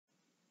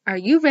Are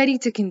you ready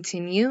to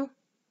continue?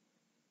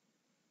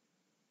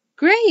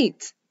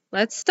 Great!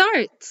 Let's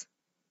start!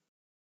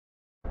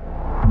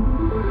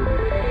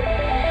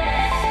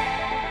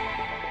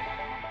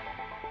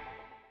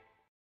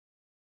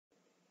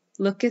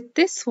 Look at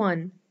this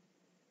one.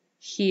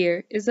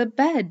 Here is a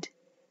bed.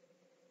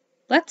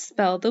 Let's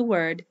spell the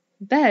word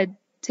bed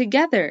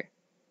together.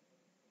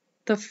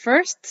 The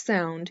first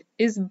sound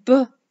is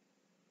B.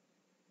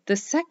 The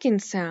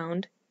second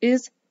sound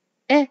is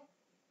E.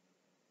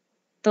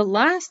 The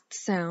last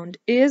sound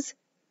is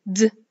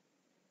D.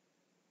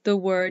 The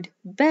word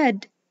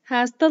bed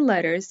has the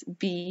letters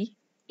B,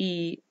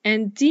 E,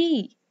 and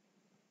D.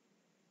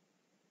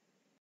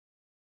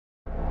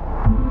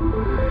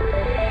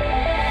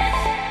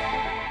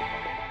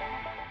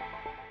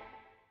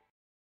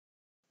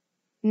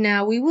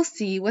 Now we will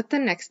see what the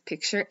next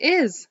picture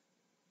is.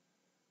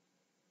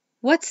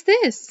 What's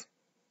this?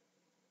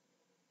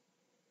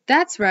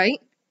 That's right,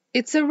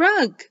 it's a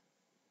rug.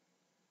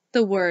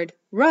 The word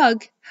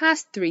rug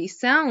has 3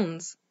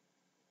 sounds.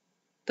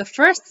 The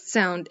first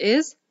sound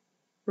is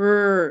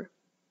R.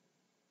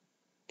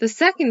 The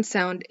second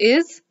sound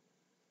is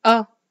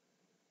A.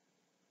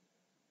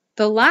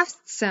 The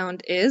last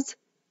sound is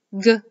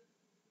G.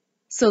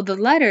 So the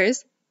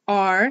letters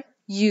R,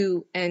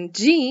 U, and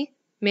G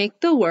make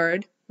the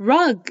word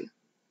rug.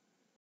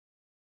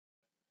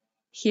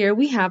 Here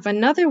we have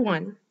another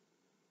one.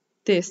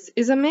 This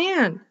is a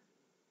man.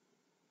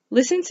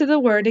 Listen to the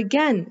word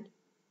again.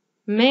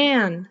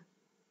 Man.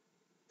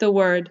 The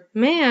word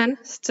man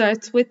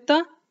starts with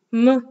the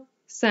M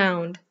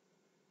sound,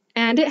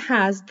 and it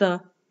has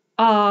the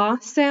A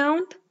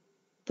sound.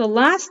 The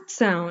last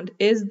sound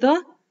is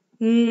the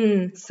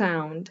N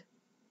sound.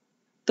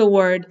 The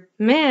word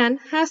man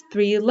has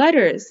 3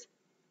 letters,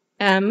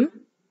 M,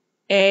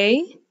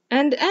 A,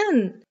 and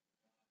N.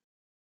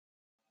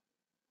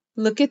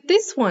 Look at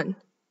this one.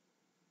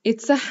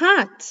 It's a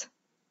hat.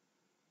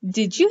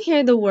 Did you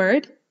hear the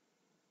word?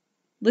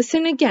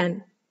 Listen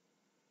again.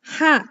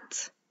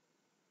 Hat.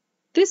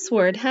 This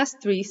word has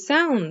 3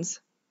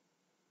 sounds.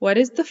 What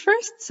is the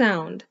first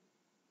sound?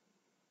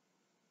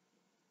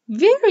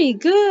 Very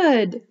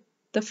good.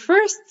 The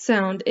first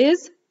sound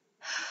is H.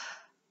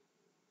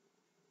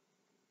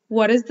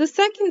 What is the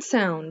second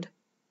sound?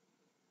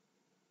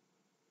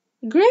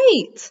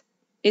 Great.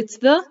 It's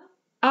the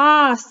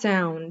A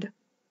sound.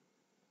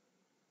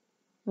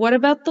 What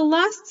about the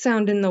last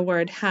sound in the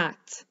word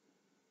hat?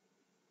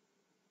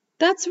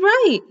 That's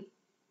right.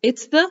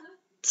 It's the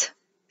T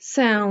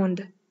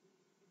sound.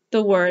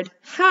 The word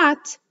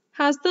hat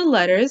has the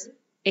letters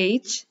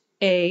H,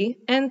 A,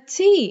 and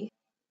T.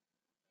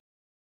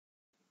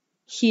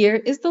 Here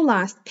is the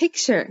last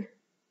picture.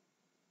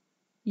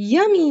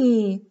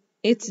 Yummy!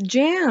 It's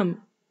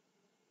jam.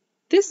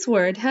 This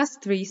word has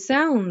 3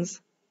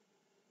 sounds.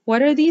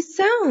 What are these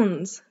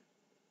sounds?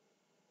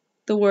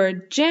 The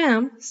word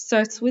jam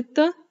starts with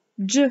the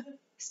J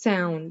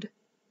sound,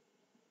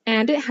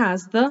 and it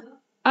has the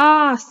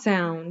A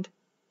sound.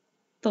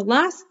 The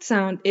last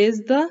sound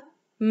is the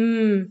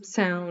M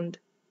sound.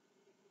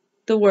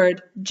 The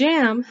word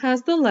jam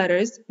has the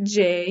letters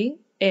J,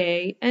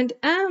 A, and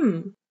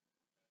M.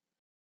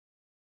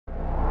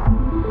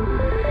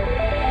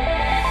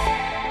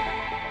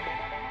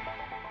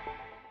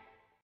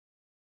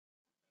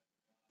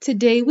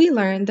 Today we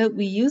learned that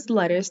we use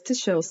letters to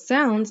show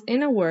sounds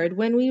in a word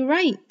when we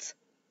write.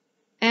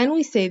 And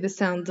we say the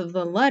sounds of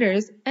the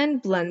letters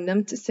and blend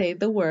them to say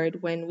the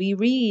word when we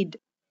read.